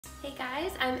Hey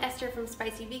guys, I'm Esther from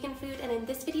Spicy Vegan Food, and in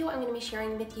this video I'm going to be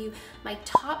sharing with you my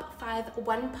top 5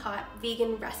 one-pot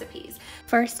vegan recipes.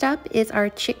 First up is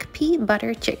our chickpea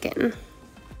butter chicken.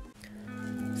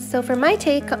 So for my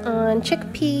take on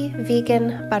chickpea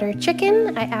vegan butter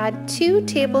chicken, I add 2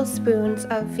 tablespoons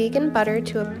of vegan butter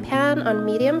to a pan on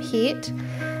medium heat.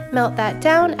 Melt that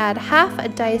down, add half a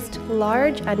diced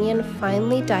large onion,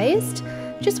 finely diced.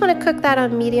 Just want to cook that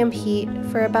on medium heat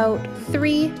for about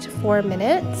 3 to 4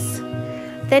 minutes.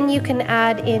 Then you can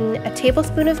add in a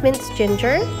tablespoon of minced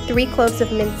ginger, 3 cloves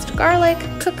of minced garlic,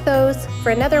 cook those for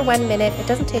another 1 minute. It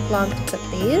doesn't take long to cook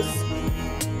these.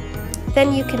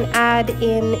 Then you can add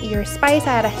in your spice.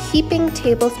 I add a heaping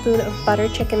tablespoon of butter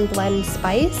chicken blend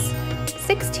spice,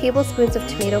 6 tablespoons of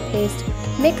tomato paste.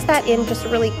 Mix that in just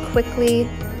really quickly,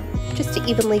 just to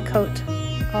evenly coat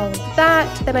all of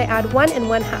that. Then I add 1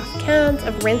 1/2 cans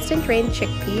of rinsed and drained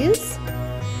chickpeas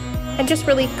and just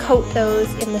really coat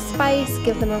those in the spice,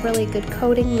 give them a really good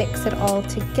coating, mix it all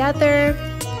together.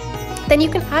 Then you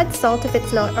can add salt if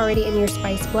it's not already in your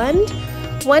spice blend.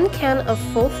 1 can of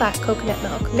full fat coconut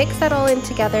milk. Mix that all in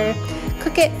together,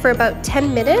 cook it for about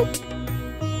 10 minutes.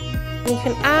 You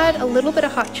can add a little bit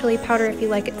of hot chili powder if you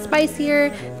like it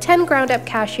spicier, 10 ground up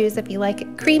cashews if you like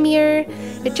it creamier.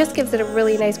 It just gives it a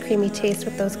really nice creamy taste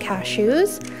with those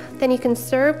cashews. Then you can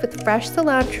serve with fresh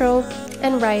cilantro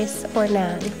and rice or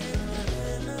naan.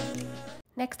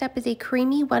 Next up is a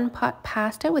creamy one-pot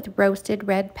pasta with roasted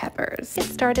red peppers. Get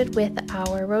started with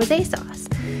our rosé sauce.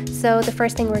 So the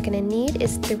first thing we're going to need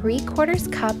is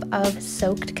 3/4 cup of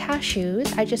soaked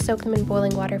cashews. I just soak them in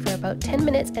boiling water for about 10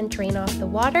 minutes and drain off the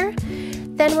water.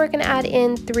 Then we're going to add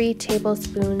in 3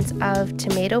 tablespoons of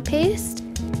tomato paste.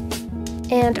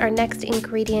 And our next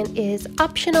ingredient is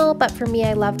optional, but for me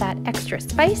I love that extra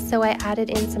spice, so I added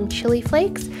in some chili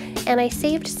flakes, and I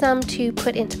saved some to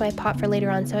put into my pot for later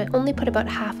on, so I only put about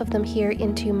half of them here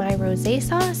into my rosé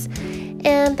sauce.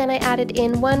 And then I added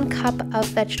in 1 cup of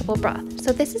vegetable broth.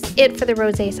 So this is it for the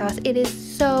rosé sauce. It is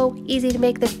so easy to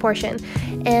make this portion,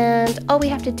 and all we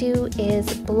have to do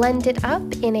is blend it up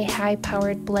in a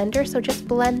high-powered blender. So just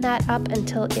blend that up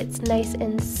until it's nice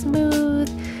and smooth.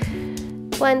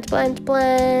 Blend, blend,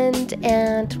 blend,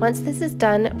 and once this is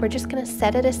done, we're just going to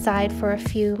set it aside for a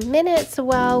few minutes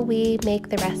while we make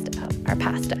the rest of our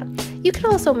pasta. You can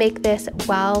also make this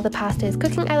while the pasta is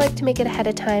cooking. I like to make it ahead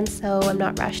of time so I'm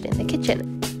not rushed in the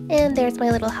kitchen. And there's my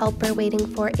little helper waiting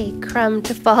for a crumb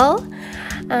to fall.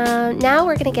 Now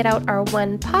we're going to get out our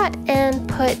one pot and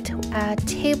put a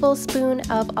tablespoon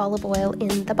of olive oil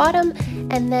in the bottom,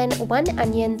 and then 1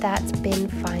 onion that's been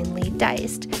finely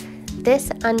diced.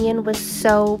 This onion was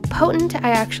so potent,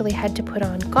 I actually had to put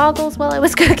on goggles while I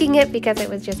was cooking it because it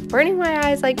was just burning my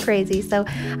eyes like crazy. So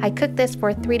I cooked this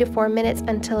for 3 to 4 minutes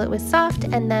until it was soft,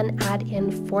 and then add in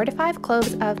 4 to 5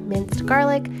 cloves of minced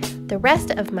garlic, the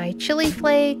rest of my chili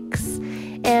flakes,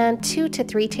 and 2 to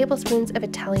 3 tablespoons of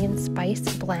Italian spice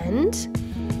blend.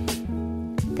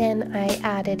 Then I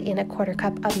added in a 1/4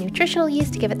 cup of nutritional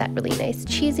yeast to give it that really nice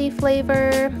cheesy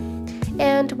flavor.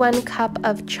 And 1 cup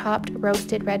of chopped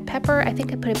roasted red pepper. I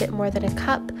think I put a bit more than a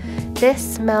cup. This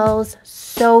smells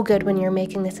so good when you're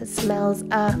making this. It smells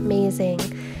amazing.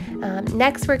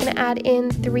 Next, we're going to add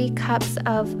in 3 cups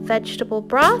of vegetable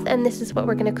broth, and this is what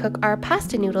we're going to cook our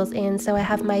pasta noodles in. So I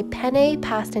have my penne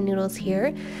pasta noodles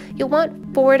here. You'll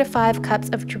want 4 to 5 cups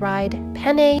of dried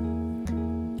penne.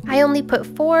 I only put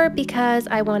 4 because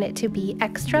I want it to be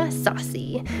extra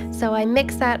saucy. So I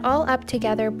mixed that all up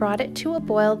together, brought it to a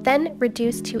boil, then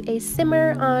reduced to a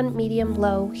simmer on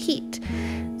medium-low heat.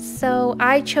 So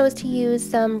I chose to use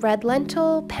some red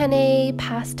lentil penne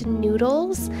pasta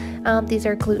noodles. These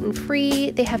are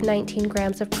gluten-free. They have 19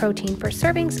 grams of protein per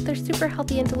serving, so they're super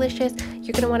healthy and delicious.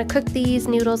 You're going to want to cook these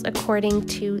noodles according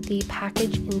to the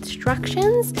package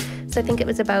instructions. So I think it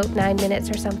was about 9 minutes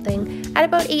or something. At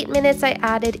about 8 minutes, I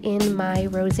added in my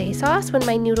rosé sauce when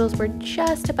my noodles were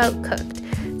just about cooked.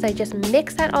 So I just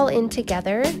mix that all in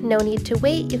together. No need to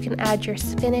wait. You can add your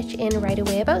spinach in right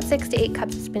away. About 6 to 8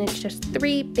 cups of spinach, just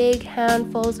 3 big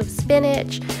handfuls of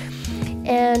spinach.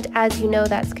 And as you know,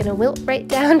 that's going to wilt right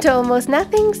down to almost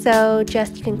nothing. So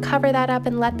just you can cover that up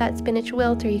and let that spinach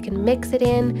wilt, or you can mix it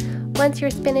in. Once your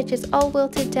spinach is all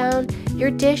wilted down, your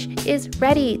dish is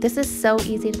ready. This is so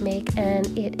easy to make, and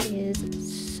it is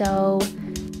so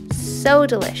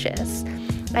delicious.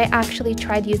 I actually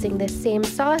tried using this same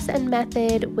sauce and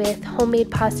method with homemade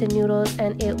pasta noodles,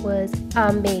 and it was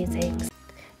amazing.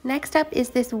 Next up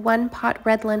is this one-pot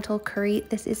red lentil curry.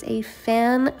 This is a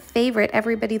fan favorite.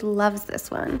 Everybody loves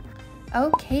this one.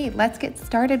 Okay, let's get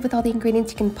started with all the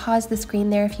ingredients. You can pause the screen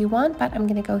there if you want, but I'm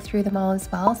going to go through them all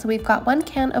as well. So we've got 1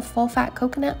 can of full-fat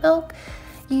coconut milk.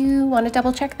 You want to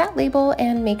double check that label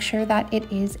and make sure that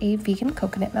it is a vegan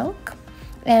coconut milk.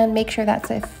 And make sure that's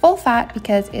a full fat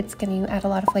because it's going to add a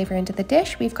lot of flavor into the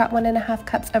dish. We've got 1.5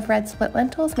 cups of red split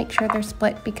lentils. Make sure they're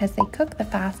split because they cook the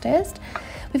fastest.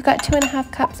 We've got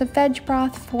 2.5 cups of veg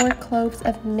broth, 4 cloves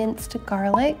of minced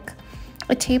garlic,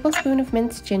 a tablespoon of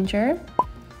minced ginger,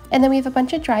 and then we have a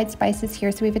bunch of dried spices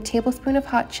here. So we have a tablespoon of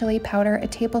hot chili powder, a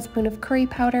tablespoon of curry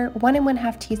powder, 1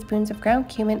 1/2 teaspoons of ground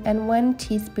cumin, and 1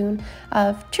 teaspoon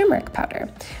of turmeric powder.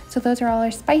 So those are all our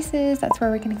spices. That's where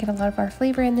we're going to get a lot of our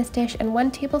flavor in this dish. And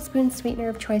 1 tablespoon sweetener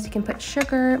of choice. You can put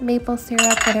sugar, maple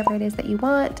syrup, whatever it is that you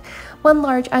want. 1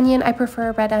 large onion. I prefer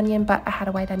a red onion, but I had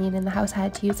a white onion in the house I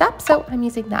had to use up, so I'm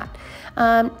using that.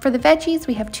 For the veggies,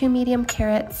 we have 2 medium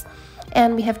carrots,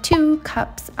 and we have 2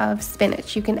 cups of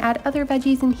spinach. You can add other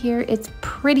veggies in here. It's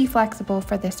pretty flexible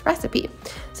for this recipe.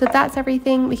 So that's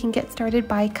everything. We can get started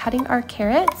by cutting our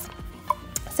carrots.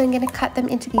 So I'm going to cut them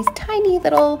into these tiny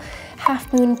little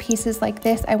half moon pieces like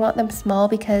this. I want them small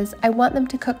because I want them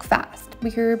to cook fast.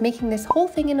 We're making this whole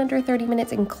thing in under 30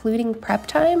 minutes, including prep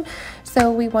time.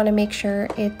 So we want to make sure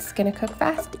it's going to cook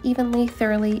fast, evenly,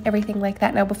 thoroughly, everything like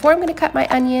that. Now, before I'm going to cut my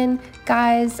onion,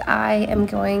 guys, I am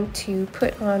going to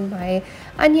put on my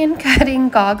onion cutting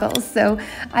goggles. So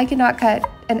I cannot cut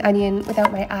an onion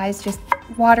without my eyes just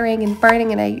watering and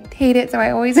burning, and I hate it, so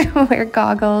I always wear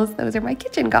goggles. Those are my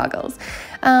kitchen goggles.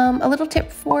 A little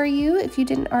tip for you, if you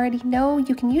didn't already know,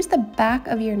 you can use the back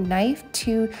of your knife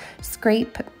to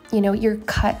scrape, your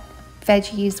cut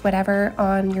veggies, whatever,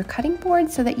 on your cutting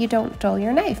board so that you don't dull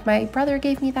your knife. My brother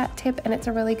gave me that tip, and it's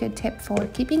a really good tip for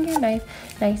keeping your knife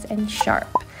nice and sharp.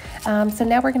 So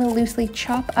now we're going to loosely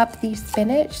chop up the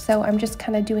spinach. So I'm just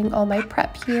kind of doing all my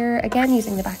prep here, again,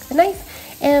 using the back of the knife.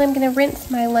 And I'm going to rinse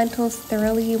my lentils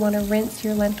thoroughly. You want to rinse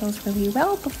your lentils really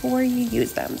well before you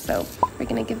use them. So we're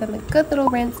going to give them a good little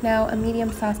rinse now, a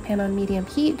medium saucepan on medium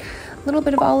heat, a little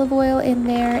bit of olive oil in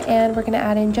there, and we're going to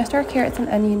add in just our carrots and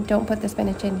onion. Don't put the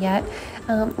spinach in yet.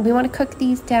 We want to cook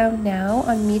these down now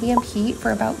on medium heat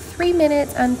for about 3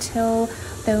 minutes until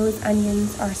those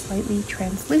onions are slightly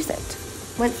translucent.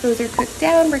 Once those are cooked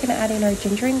down, we're going to add in our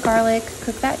ginger and garlic,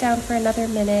 cook that down for another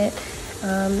minute.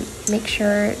 Make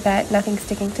sure that nothing's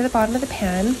sticking to the bottom of the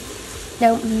pan.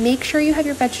 Now make sure you have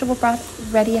your vegetable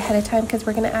broth ready ahead of time because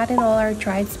we're going to add in all our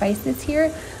dried spices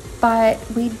here, but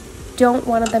we don't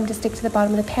want them to stick to the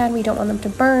bottom of the pan. We don't want them to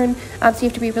burn, so you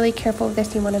have to be really careful with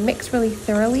this. You want to mix really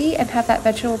thoroughly and have that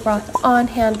vegetable broth on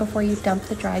hand before you dump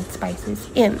the dried spices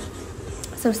in.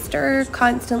 So stir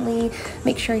constantly,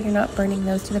 make sure you're not burning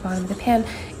those to the bottom of the pan,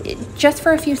 just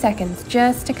for a few seconds,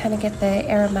 just to kind of get the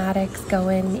aromatics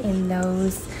going in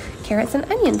those carrots and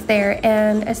onions there.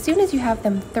 And as soon as you have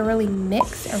them thoroughly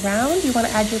mixed around, you want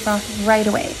to add your broth right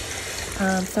away.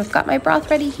 So I've got my broth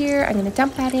ready here. I'm going to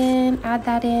dump that in, add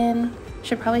that in.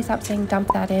 Should probably stop saying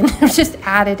dump that in, just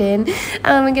add it in.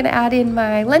 I'm going to add in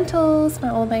my lentils,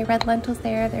 all my red lentils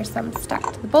there. There's some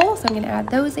stuck to the bowl, so I'm going to add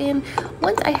those in.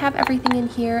 Once I have everything in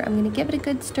here, I'm going to give it a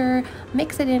good stir,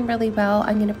 mix it in really well.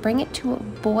 I'm going to bring it to a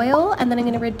boil, and then I'm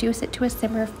going to reduce it to a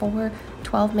simmer for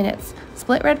 12 minutes.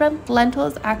 Split red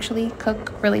lentils actually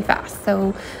cook really fast,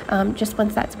 so just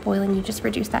once that's boiling, you just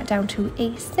reduce that down to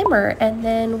a simmer. And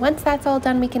then once that's all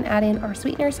done, we can add in our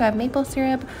sweetener. So I have maple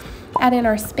syrup, add in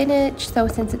our spinach. So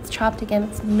since it's chopped, again,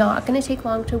 it's not going to take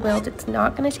long to wilt, it's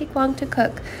not going to take long to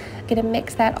cook. I'm going to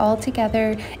mix that all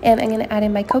together, and I'm going to add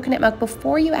in my coconut milk.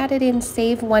 Before you add it in,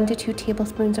 save 1 to 2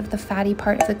 tablespoons of the fatty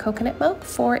part of the coconut milk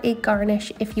for a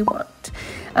garnish if you want.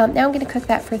 Now I'm going to cook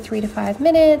that for 3 to 5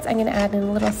 minutes. I'm going to add in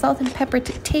a little salt and pepper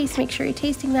to taste. Make sure you're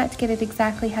tasting that to get it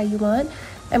exactly how you want.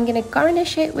 I'm going to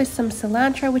garnish it with some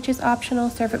cilantro, which is optional.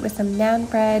 Serve it with some naan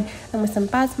bread and with some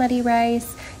basmati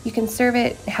rice. You can serve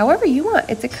it however you want.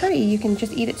 It's a curry. You can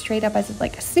just eat it straight up as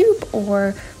like a soup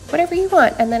or whatever you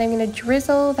want. And then I'm going to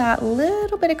drizzle that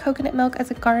little bit of coconut milk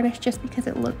as a garnish just because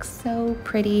it looks so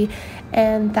pretty.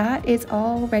 And that is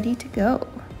all ready to go.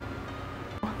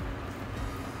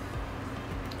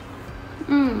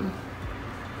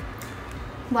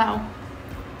 Wow.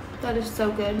 That is so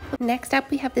good. Next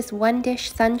up, we have this one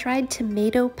dish sun-dried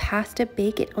tomato pasta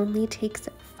bake. It only takes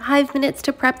 5 minutes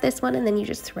to prep this one, and then you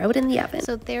just throw it in the oven.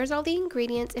 So there's all the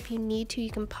ingredients. If you need to,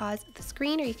 you can pause the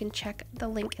screen or you can check the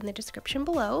link in the description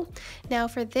below. Now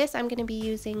for this, I'm going to be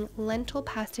using lentil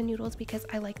pasta noodles because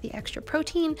I like the extra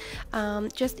protein.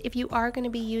 Just if you are going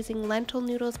to be using lentil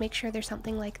noodles, make sure there's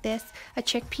something like this. A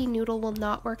chickpea noodle will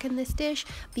not work in this dish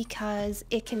because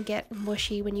it can get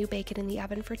mushy when you bake it in the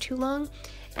oven for too long.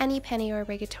 Any penne or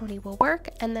rigatoni will work.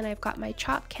 And then I've got my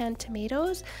chopped canned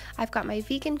tomatoes. I've got my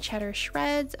vegan cheddar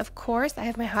shreds. Of course, I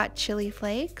have my hot chili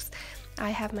flakes. I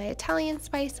have my Italian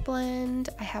spice blend,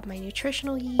 I have my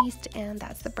nutritional yeast, and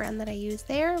that's the brand that I use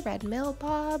there, Red Mill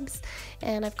Bob's,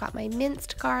 and I've got my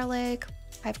minced garlic,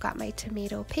 I've got my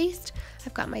tomato paste,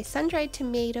 I've got my sun-dried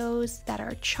tomatoes that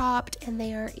are chopped and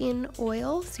they are in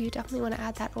oil, so you definitely want to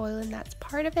add that oil and that's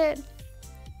part of it.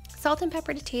 Salt and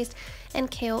pepper to taste,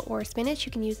 and kale or spinach.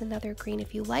 You can use another green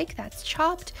if you like, that's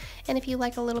chopped. And if you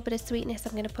like a little bit of sweetness,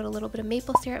 I'm going to put a little bit of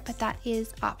maple syrup, but that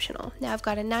is optional. Now I've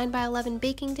got a 9x11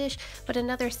 baking dish, but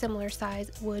another similar size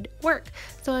would work.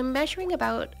 So I'm measuring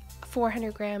about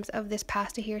 400 grams of this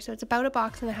pasta here, so it's about 1.5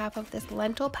 boxes of this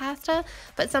lentil pasta,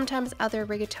 but sometimes other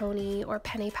rigatoni or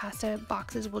penne pasta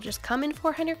boxes will just come in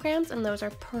 400 grams, and those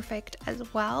are perfect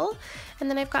as well. And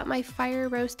then I've got my fire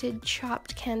roasted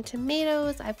chopped canned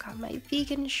tomatoes, I've got my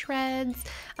vegan shreds,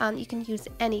 you can use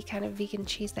any kind of vegan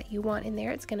cheese that you want in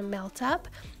there, it's going to melt up.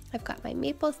 I've got my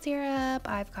maple syrup,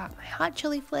 I've got my hot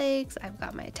chili flakes, I've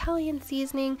got my Italian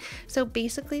seasoning. So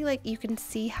basically, like, you can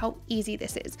see how easy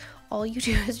this is. All you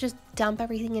do is just dump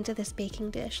everything into this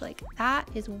baking dish. Like, that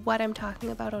is what I'm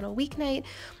talking about on a weeknight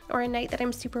or a night that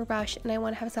I'm super rushed and I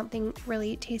want to have something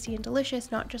really tasty and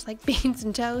delicious, not just like beans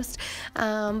and toast.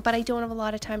 But I don't have a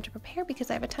lot of time to prepare because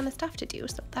I have a ton of stuff to do.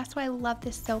 So that's why I love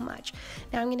this so much.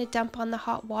 Now I'm going to dump on the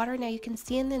hot water. Now you can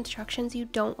see in the instructions, you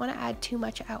don't want to add too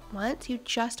much at once. You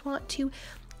just want to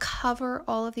cover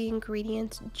all of the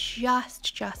ingredients,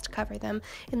 just cover them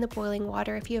in the boiling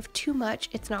water. If you have too much,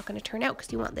 it's not going to turn out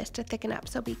because you want this to thicken up.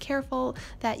 So be careful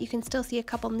that you can still see a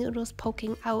couple noodles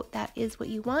poking out. That is what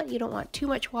you want. You don't want too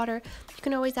much water. You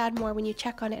can always add more when you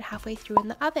check on it halfway through in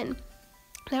the oven.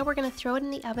 Now we're going to throw it in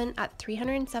the oven at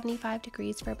 375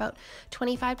 degrees for about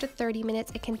 25 to 30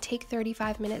 minutes. It can take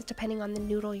 35 minutes depending on the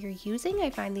noodle you're using.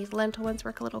 I find these lentil ones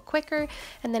work a little quicker.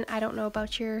 And then I don't know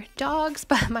about your dogs,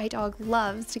 but my dog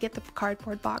loves to get the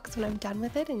cardboard box when I'm done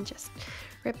with it and just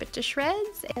rip it to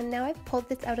shreds. And now I've pulled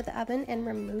this out of the oven and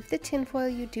removed the tin foil.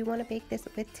 You do want to bake this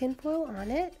with tin foil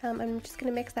on it. I'm just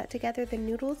going to mix that together. The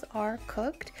noodles are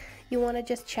cooked. You want to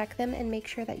just check them and make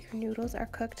sure that your noodles are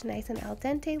cooked nice and al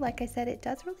dente. Like I said, it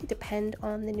does really depend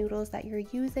on the noodles that you're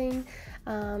using,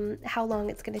 how long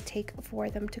it's going to take for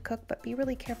them to cook, but be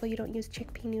really careful you don't use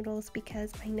chickpea noodles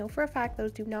because I know for a fact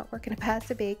those do not work in a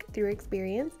pasta bake through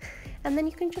experience. And then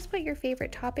you can just put your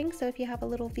favorite toppings. So if you have a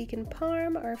little vegan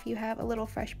parm or if you have a little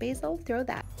fresh basil, throw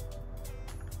that.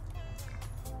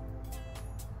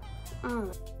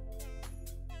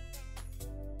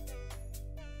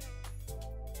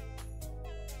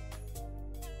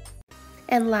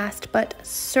 And last but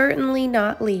certainly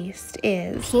not least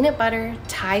is peanut butter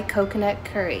Thai coconut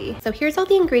curry. So here's all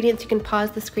the ingredients. You can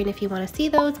pause the screen if you want to see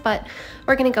those, but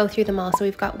we're going to go through them all. So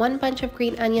we've got 1 bunch of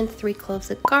green onions, 3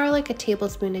 cloves of garlic, a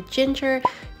tablespoon of ginger,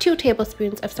 2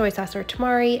 tablespoons of soy sauce or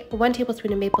tamari, 1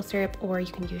 tablespoon of maple syrup, or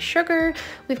you can use sugar.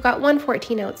 We've got 1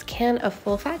 14-ounce can of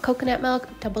full-fat coconut milk.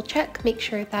 Double check, make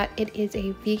sure that it is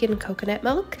a vegan coconut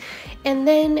milk. And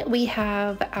then we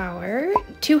have our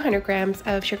 200 grams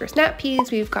of sugar snap peas.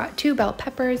 We've got 2 bell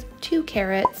peppers, 2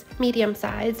 carrots, medium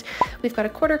sized. We've got a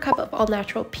 1/4 cup of all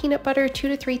natural peanut butter, 2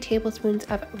 to 3 tablespoons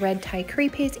of red Thai curry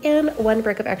paste, and 1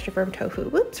 brick of extra firm tofu.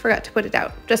 Whoops, forgot to put it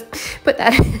out. Just put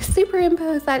that,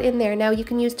 superimpose that in there. Now you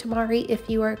can use tamari if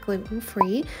you are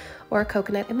gluten-free or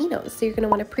coconut aminos. So you're going to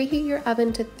want to preheat your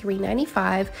oven to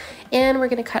 395, and we're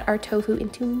going to cut our tofu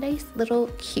into nice little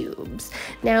cubes.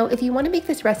 Now, if you want to make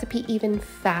this recipe even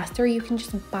faster, you can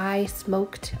just buy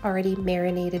smoked, already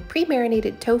marinated,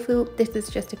 pre-marinated tofu. This is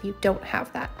just if you don't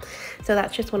have that. So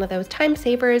that's just one of those time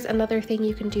savers. Another thing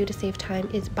you can do to save time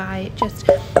is buy just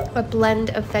a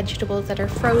blend of vegetables that are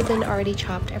frozen, already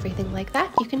chopped, everything like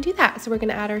that. You can do that. So we're going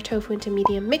to add our tofu into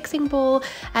medium mixing bowl,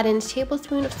 add in a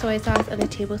tablespoon of soy sauce and a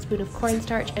tablespoon of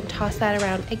cornstarch, and toss that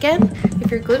around. Again, if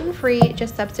you're gluten-free,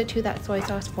 just substitute that soy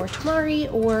sauce for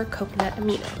tamari or coconut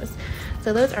aminos.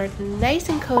 So those are nice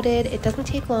and coated. It doesn't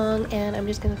take long, and I'm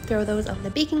just going to throw those on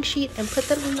the baking sheet and put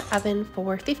them in the oven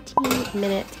for 15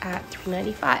 minutes at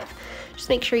 395. Just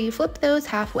make sure you flip those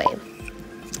halfway.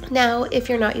 Now, if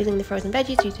you're not using the frozen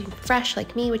veggies, using fresh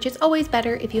like me, which is always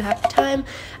better if you have the time,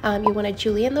 you want to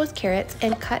julienne those carrots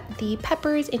and cut the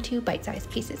peppers into bite-sized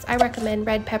pieces. I recommend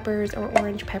red peppers or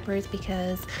orange peppers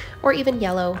because, or even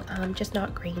yellow, just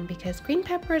not green, because green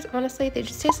peppers, honestly, they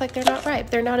just taste like they're not ripe.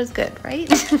 They're not as good, right?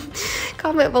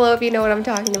 Comment below if you know what I'm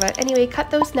talking about. Anyway,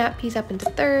 cut those snap peas up into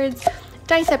thirds.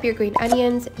 Dice up your green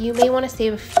onions. You may want to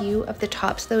save a few of the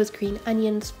tops of those green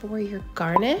onions for your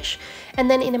garnish.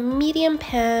 And then in a medium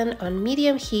pan on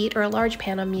medium heat, or a large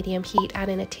pan on medium heat, add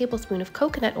in a tablespoon of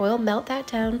coconut oil, melt that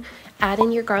down, add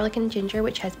in your garlic and ginger,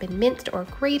 which has been minced or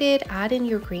grated, add in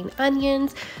your green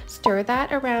onions, stir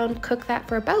that around, cook that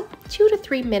for about 2 to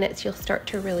 3 minutes. You'll start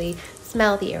to really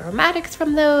smell the aromatics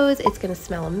from those. It's gonna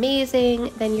smell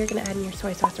amazing. Then you're gonna add in your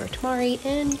soy sauce or tamari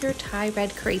and your Thai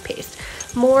red curry paste.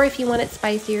 More if you want it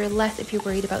spicier, less if you're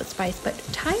worried about spice, but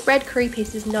Thai red curry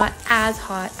paste is not as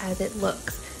hot as it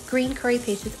looks. Green curry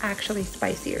paste is actually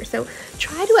spicier, so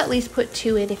try to at least put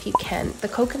 2 in if you can. The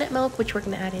coconut milk, which we're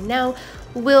gonna add in now,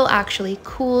 will actually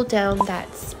cool down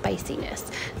that spiciness.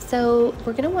 So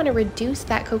we're gonna wanna reduce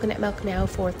that coconut milk now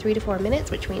for 3 to 4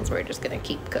 minutes, which means we're just gonna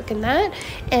keep cooking that.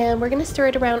 And we're gonna stir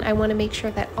it around. I wanna make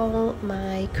sure that all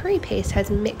my curry paste has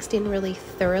mixed in really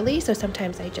thoroughly. So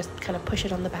sometimes I just kind of push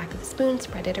it on the back of the spoon,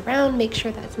 spread it around, make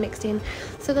sure that's mixed in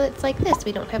so that it's like this.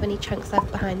 We don't have any chunks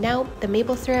left behind. Now, the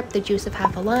maple syrup, the juice of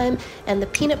half a lime, and the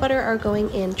peanut butter are going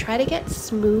in. Try to get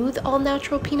smooth, all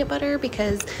natural peanut butter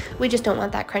because we just don't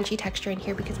want that crunchy texture in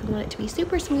here because we want it to be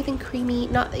super smooth and creamy.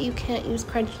 Not that you can't use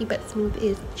crunchy, but smooth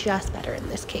is just better in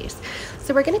this case.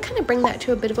 So we're gonna kind of bring that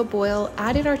to a bit of a boil,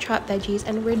 add in our chopped veggies,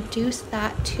 and reduce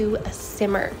that to a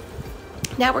simmer.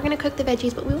 Now we're gonna cook the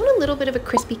veggies, but we want a little bit of a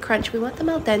crispy crunch. We want them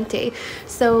al dente.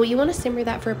 So you wanna simmer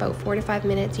that for about 4 to 5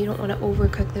 minutes. You don't wanna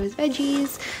overcook those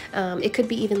veggies. It could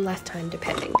be even less time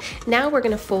depending. Now we're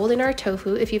gonna fold in our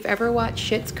tofu. If you've ever watched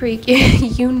Schitt's Creek,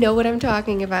 you know what I'm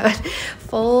talking about.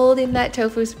 Fold in that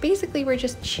tofu. So basically we're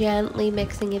just gently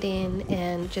mixing it in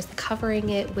and just covering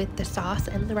it with the sauce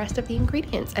and the rest of the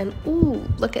ingredients. And ooh,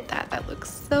 look at that. That looks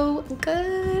so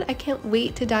good. I can't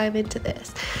wait to dive into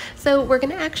this. So we're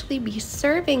gonna actually be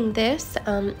serving this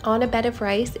on a bed of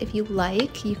rice. If you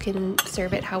like, you can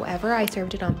serve it however. I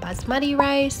served it on basmati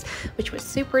rice, which was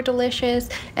super delicious.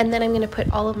 And then I'm gonna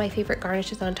put all of my favorite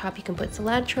garnishes on top. You can put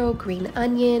cilantro, green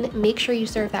onion. Make sure you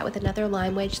serve that with another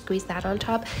lime wedge, squeeze that on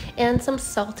top, and some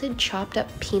salted chopped up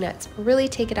peanuts. Really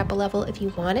take it up a level. If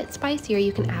you want it spicier,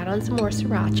 you can add on some more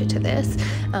sriracha to this.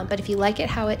 But if you like it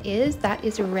how it is, that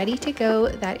is ready to go.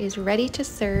 That is ready to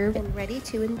serve and ready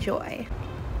to enjoy.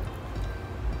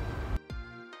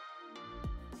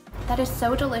 That is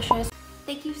so delicious.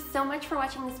 Thank you so much for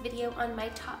watching this video on my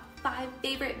top 5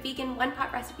 favorite vegan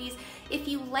one-pot recipes. If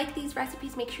you like these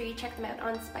recipes, make sure you check them out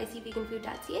on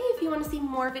spicyveganfood.ca. If you want to see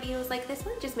more videos like this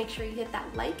one, just make sure you hit that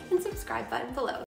like and subscribe button below.